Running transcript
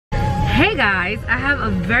Hey guys, I have a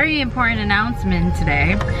very important announcement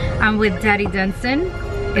today. I'm with Daddy Denson.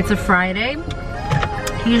 It's a Friday.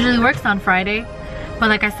 He usually works on Friday, but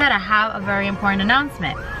like I said, I have a very important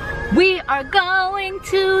announcement. We are going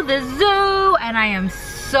to the zoo and I am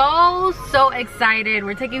so excited.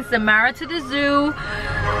 We're taking Samara to the zoo.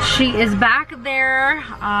 She is back there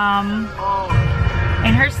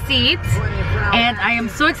in her seat, and I am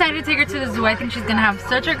so excited to take her to the zoo. I think she's gonna have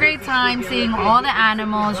such a great time seeing all the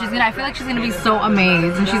animals. I feel like she's gonna be so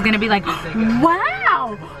amazed, and she's gonna be like,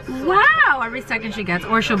 wow, wow, every second she gets,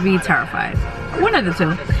 or she'll be terrified. One of the two.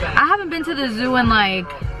 I haven't been to the zoo in like,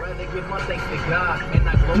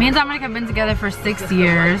 me and Dominic have been together for 6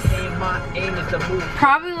 years.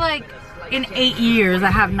 Probably like in 8 years I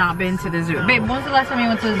have not been to the zoo. Babe, when was the last time you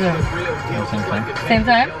went to the zoo? Same time. Same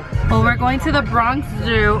time? Well, we're going to the Bronx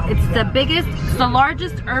Zoo. It's the biggest, it's the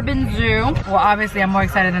largest urban zoo. Well, obviously I'm more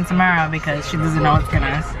excited than Samara because she doesn't know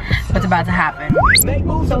what's about to happen. Make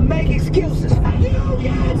moves or make excuses.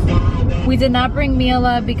 We did not bring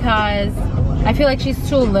Mila because I feel like she's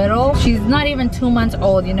too little. She's not even 2 months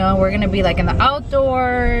old, you know? We're gonna be like in the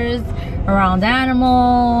outdoors, around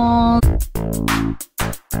animals.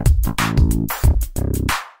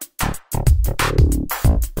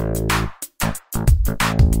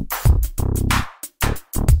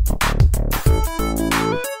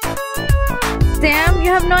 Sam, you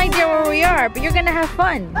have no idea where we are, but you're gonna have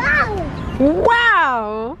fun. Wow!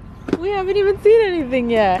 Wow! We haven't even seen anything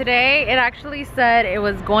yet. Today, it actually said it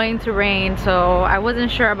was going to rain, so I wasn't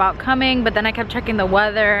sure about coming, but then I kept checking the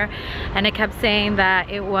weather, and it kept saying that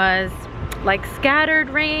it was like scattered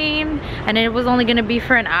rain, and it was only gonna be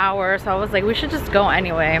for an hour, so I was like, we should just go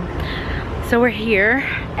anyway. So we're here,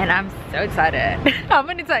 and I'm so excited. How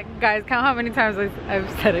many times, guys, count how many times I've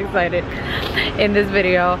said excited in this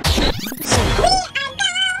video.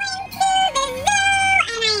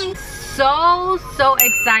 So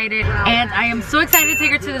excited, and I am so excited to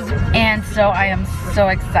take her to the zoo, and so I am so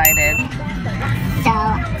excited. So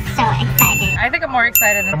excited. I think I'm more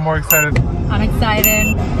excited than— I'm more excited. I'm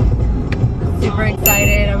excited. Super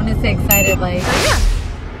excited. I want to say excited like— yeah.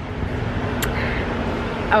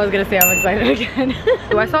 I was gonna say I'm excited again.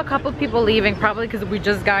 So I saw a couple people leaving, probably because we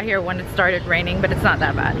just got here when it started raining, but it's not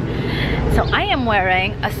that bad. So I am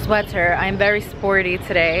wearing a sweater. I'm very sporty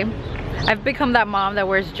today. I've become that mom that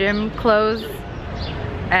wears gym clothes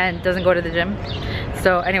and doesn't go to the gym.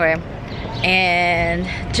 So anyway, and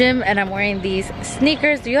I'm wearing these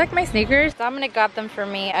sneakers. Do you like my sneakers? Dominic got them for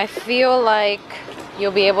me. I feel like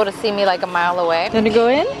you'll be able to see me like a mile away. Gonna go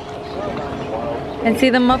in and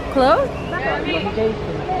see them up close?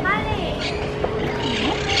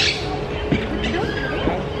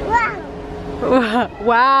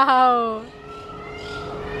 Wow.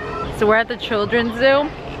 So we're at the children's zoo.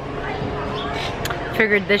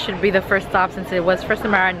 Figured this should be the first stop since it was for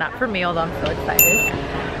Samara, not for me, although I'm so excited.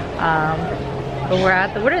 But we're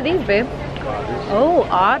at the— what are these, babe? Oh,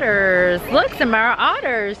 otters. Look, Samara,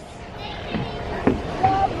 otters.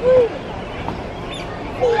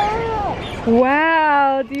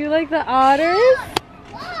 Wow, do you like the otters?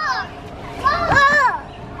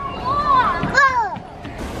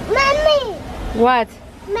 Mommy! What?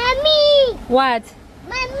 Mommy! What?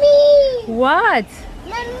 Mommy! What?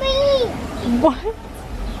 Mommy! What?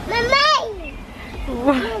 Mommy!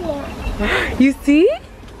 What? You see?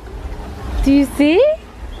 Do you see?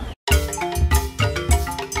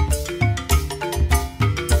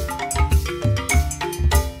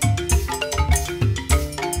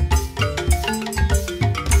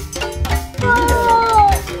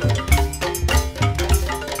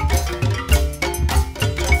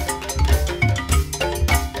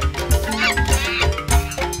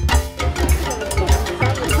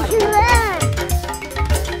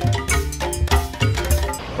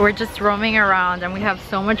 We're just roaming around and we have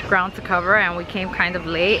so much ground to cover, and we came kind of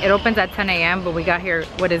late. It opens at 10 a.m. but we got here,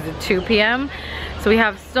 what is it, 2 p.m. So we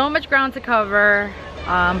have so much ground to cover,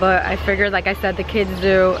 but I figured, like I said, the kids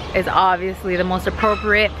zoo is obviously the most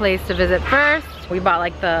appropriate place to visit first. We bought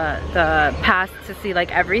like the pass to see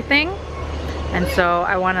like everything, and so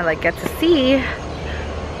I want to like get to see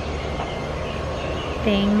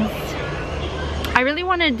things. I really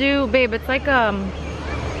want to do, babe, it's like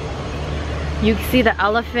you can see the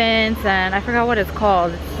elephants, and I forgot what it's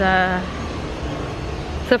called. It's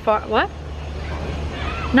safari. What?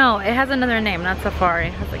 No, it has another name, not safari.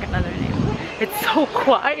 It has like another name. It's so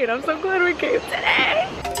quiet. I'm so glad we came today.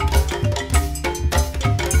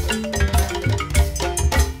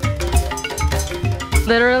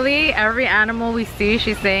 Literally every animal we see,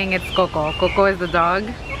 she's saying it's Coco. Coco is the dog.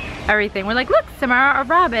 Everything. We're like, look, Samara, a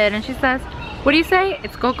rabbit. And she says, what do you say?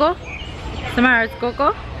 It's Coco? Samara, it's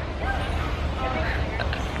Coco?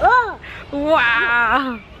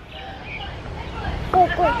 Wow.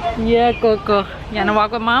 Yeah, Coco. You wanna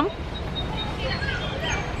walk with Mom?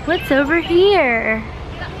 What's over here?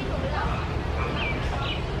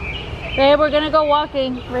 Babe, we're gonna go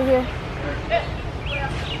walking right here.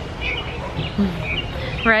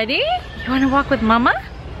 Ready? You wanna walk with Mama?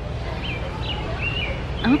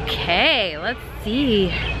 Okay, let's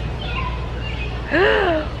see.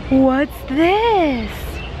 What's this?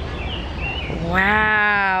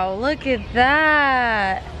 Wow, look at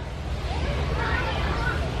that.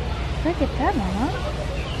 Look at that, Mama.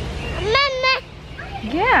 Mama.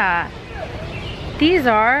 Yeah. These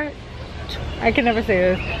are, I can never say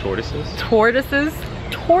this. Tortoises? Tortoises?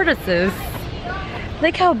 Tortoises.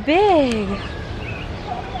 Look how big.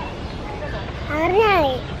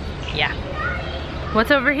 Alright. Yeah.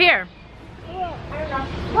 What's over here?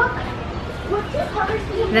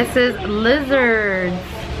 This is lizards.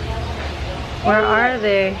 Where are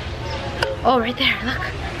they? Oh, right there, look.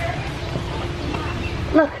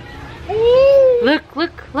 Look.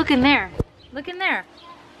 Look in there. Look in there.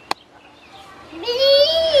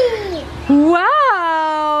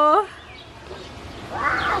 Wow.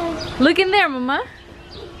 Look in there, Mama.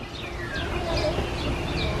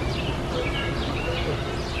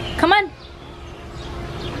 Come on.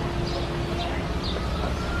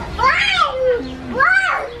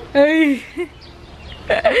 Hey.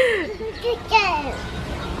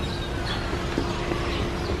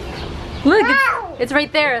 Look, it's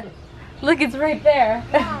right there. Look, it's right there.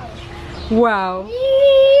 Wow.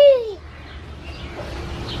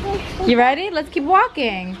 You ready? Let's keep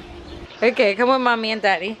walking. Okay, come with Mommy and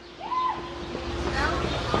Daddy.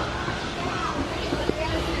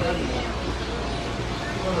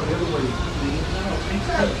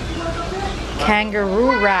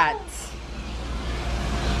 Kangaroo rats.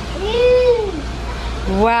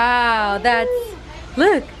 Wow, that's,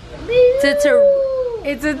 look,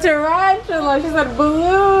 it's a tarantula. She's a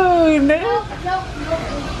balloon.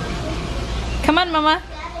 Come on, Mama.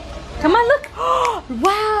 Come on, look.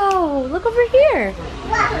 Wow, look over here.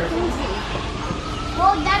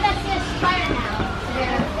 Oh, that's just fire now.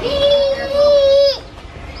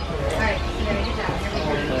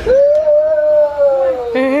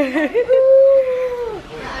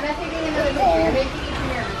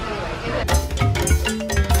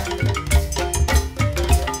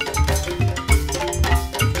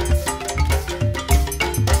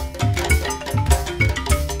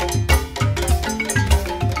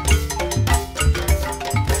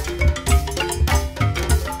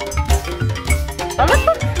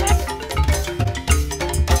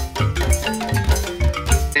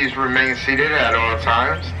 Please remain seated at all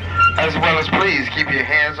times, as well as please keep your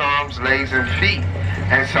hands, arms, legs, and feet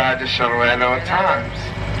inside the shuttle at all times.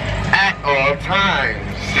 At all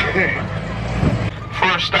times.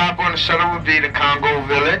 First stop on the shuttle would be the Congo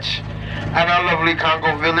Village. At our lovely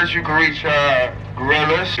Congo Village, you can reach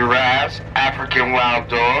gorillas, giraffes, African wild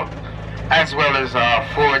dog, as well as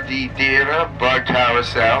 4D theater, bug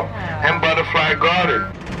carousel, and butterfly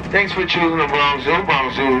garden. Thanks for choosing the Bronx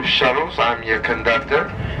Zoo shuttles. I'm your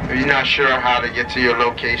conductor. If you're not sure how to get to your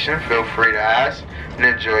location, feel free to ask and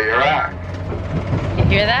enjoy your ride. You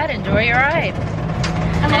hear that? Enjoy your ride.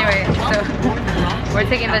 Anyway, so we're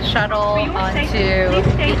taking the shuttle onto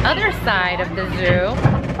the other side of the zoo.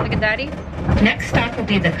 Look at Daddy. Next stop will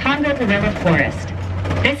be the Congo Gorilla Forest.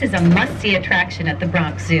 This is a must-see attraction at the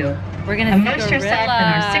Bronx Zoo. We're gonna immerse see yourself in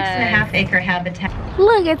our 6.5-acre habitat.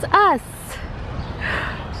 Look, it's us.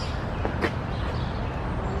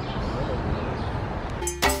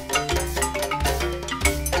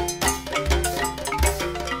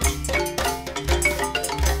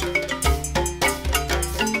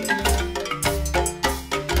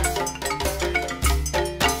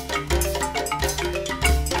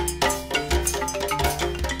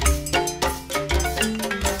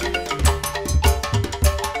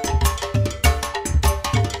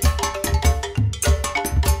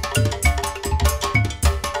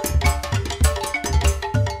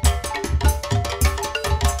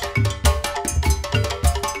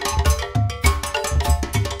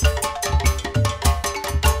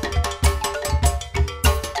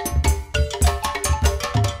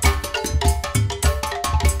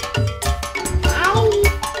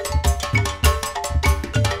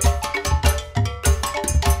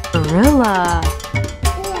 Gorilla.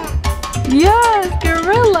 Yes,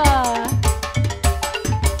 gorilla.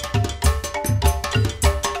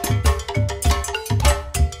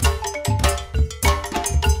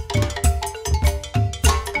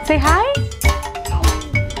 Say hi.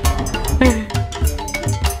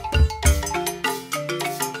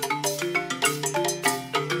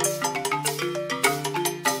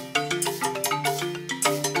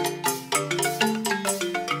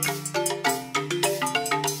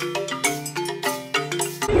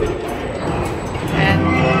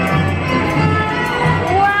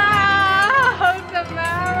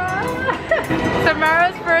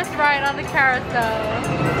 Samara's first ride on the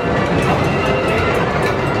carousel.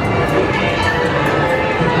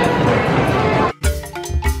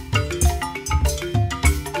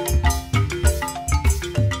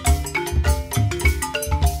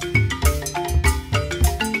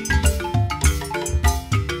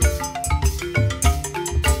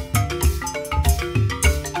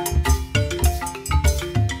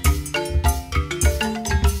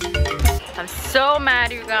 So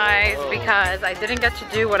mad, you guys, because I didn't get to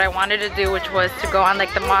do what I wanted to do, which was to go on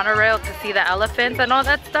like the monorail to see the elephants and all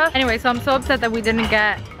that stuff. Anyway, so I'm so upset that we didn't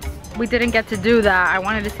get to do that. I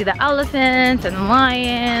wanted to see the elephants and the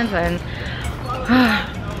lions, and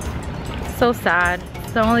so sad.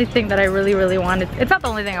 It's the only thing that I really wanted. It's not the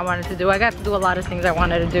only thing I wanted to do. I got to do a lot of things I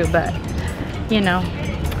wanted to do, but you know,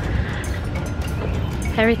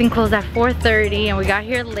 everything closed at 4:30 and we got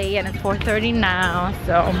here late and it's 4:30 now,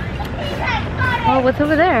 so. Oh, what's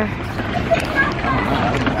over there?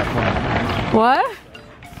 What?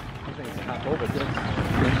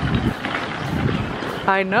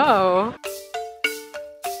 I know.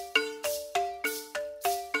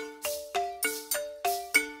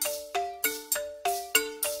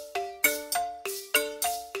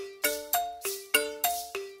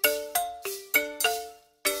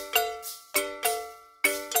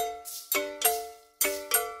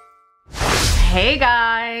 Hey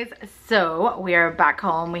guys, so we are back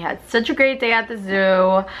home. We had such a great day at the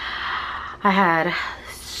zoo. I had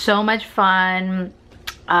so much fun,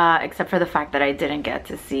 except for the fact that I didn't get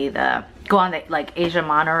to see go on the like Asia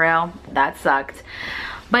monorail. That sucked,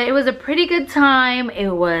 but it was a pretty good time. It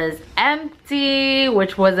was empty,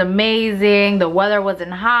 which was amazing. The weather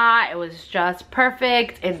wasn't hot. It was just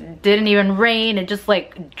perfect. It didn't even rain. It just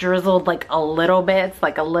like drizzled like a little bit. It's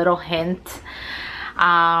like a little hint.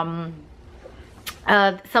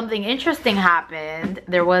 Something interesting happened.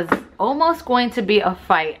 There was almost going to be a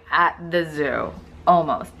fight at the zoo.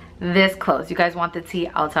 Almost. This close. You guys want the tea?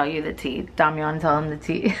 I'll tell you the tea. Dom, you want to tell him the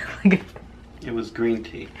tea? It was green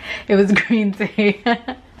tea. It was green tea.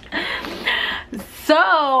 So,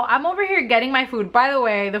 I'm over here getting my food. By the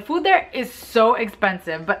way, the food there is so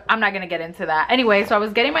expensive, but I'm not going to get into that. Anyway, so I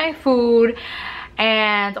was getting my food,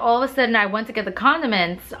 and all of a sudden I went to get the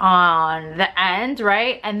condiments on the end,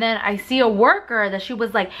 right? And then I see a worker that she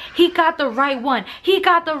was like, he got the right one. He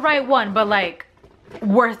got the right one. But like,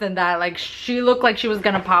 worse than that. Like, she looked like she was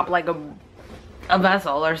going to pop like a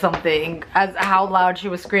vessel or something, as how loud she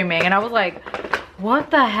was screaming. And I was like,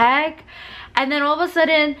 what the heck? And then all of a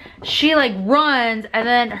sudden she like runs, and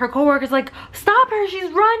then her coworker's like, stop her,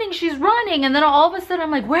 she's running. And then all of a sudden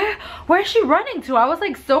I'm like, where is she running to? I was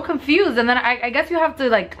like so confused. And then I guess you have to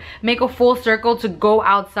like make a full circle to go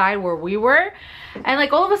outside where we were. And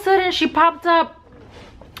like all of a sudden she popped up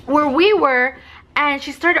where we were, and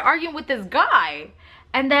she started arguing with this guy.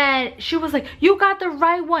 And then she was like, you got the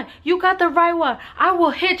right one, you got the right one, I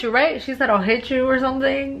will hit you, right? She said, I'll hit you or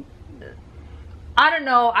something. I don't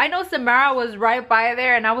know. I know Samara was right by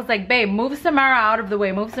there, and I was like, babe, move Samara out of the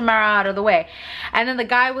way, move Samara out of the way. And then the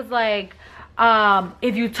guy was like,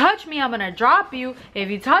 if you touch me, I'm gonna drop you. If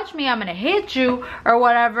you touch me, I'm gonna hit you, or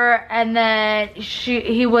whatever. And then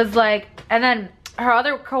he was like, and then her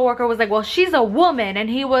other coworker was like, well, she's a woman. And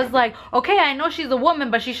he was like, okay, I know she's a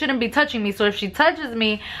woman, but she shouldn't be touching me. So if she touches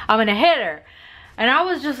me, I'm gonna hit her. And I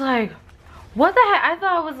was just like, what the heck? I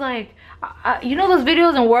thought it was like, you know those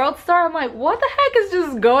videos in World Star? I'm like, what the heck is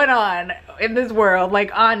just going on in this world?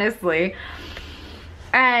 Like, honestly.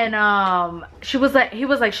 And he was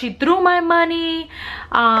like, she threw my money.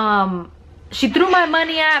 She threw my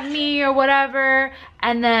money at me or whatever.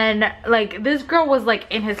 And then like this girl was like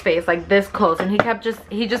in his face, like this close, and he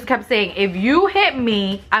just kept saying, if you hit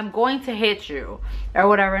me, I'm going to hit you, or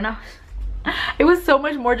whatever. And it was so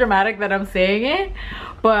much more dramatic that I'm saying it,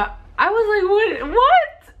 but I was like, what?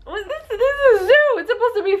 This is a zoo. It's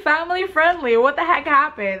supposed to be family friendly. What the heck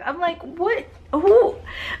happened? I'm like, what? Who?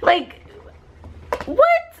 Like, what?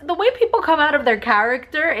 The way people come out of their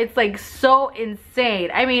character, it's like so insane.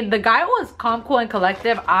 I mean, the guy was calm, cool, and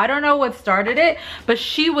collective. I don't know what started it, but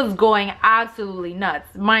she was going absolutely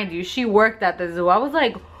nuts. Mind you, she worked at the zoo. I was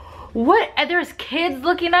like, what? And there's kids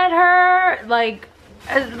looking at her. Like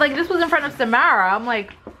this was in front of Samara. I'm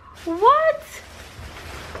like, what?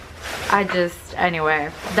 Anyway,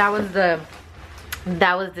 that was the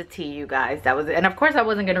tea, you guys. That was it. And of course I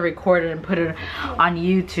wasn't gonna record it and put it on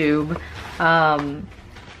YouTube,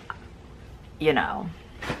 you know,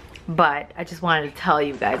 but I just wanted to tell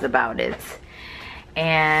you guys about it.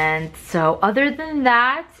 And so other than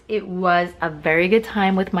that, it was a very good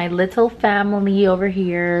time with my little family over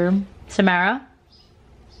here. Samara,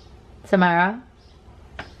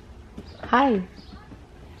 hi.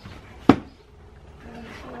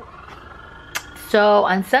 So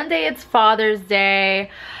on Sunday it's Father's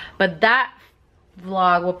Day, but that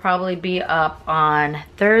vlog will probably be up on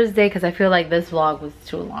Thursday because I feel like this vlog was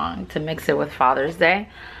too long to mix it with Father's Day.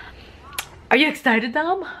 Are you excited,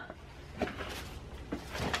 Dom?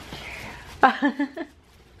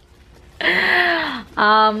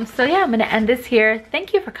 So yeah, I'm gonna end this here.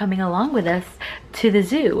 Thank you for coming along with us to the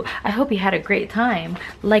zoo. I hope you had a great time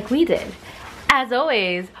like we did. As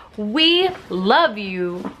always, we love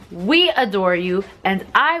you, we adore you, and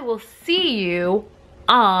I will see you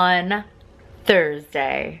on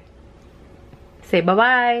Thursday. Say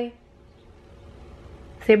bye-bye.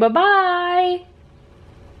 Say bye-bye.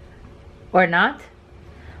 Or not.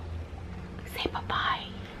 Say bye-bye.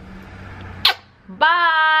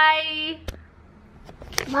 Bye.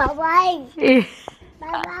 Bye-bye.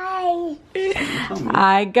 Bye-bye.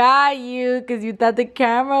 I got you because you thought the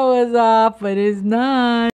camera was off, but it's not.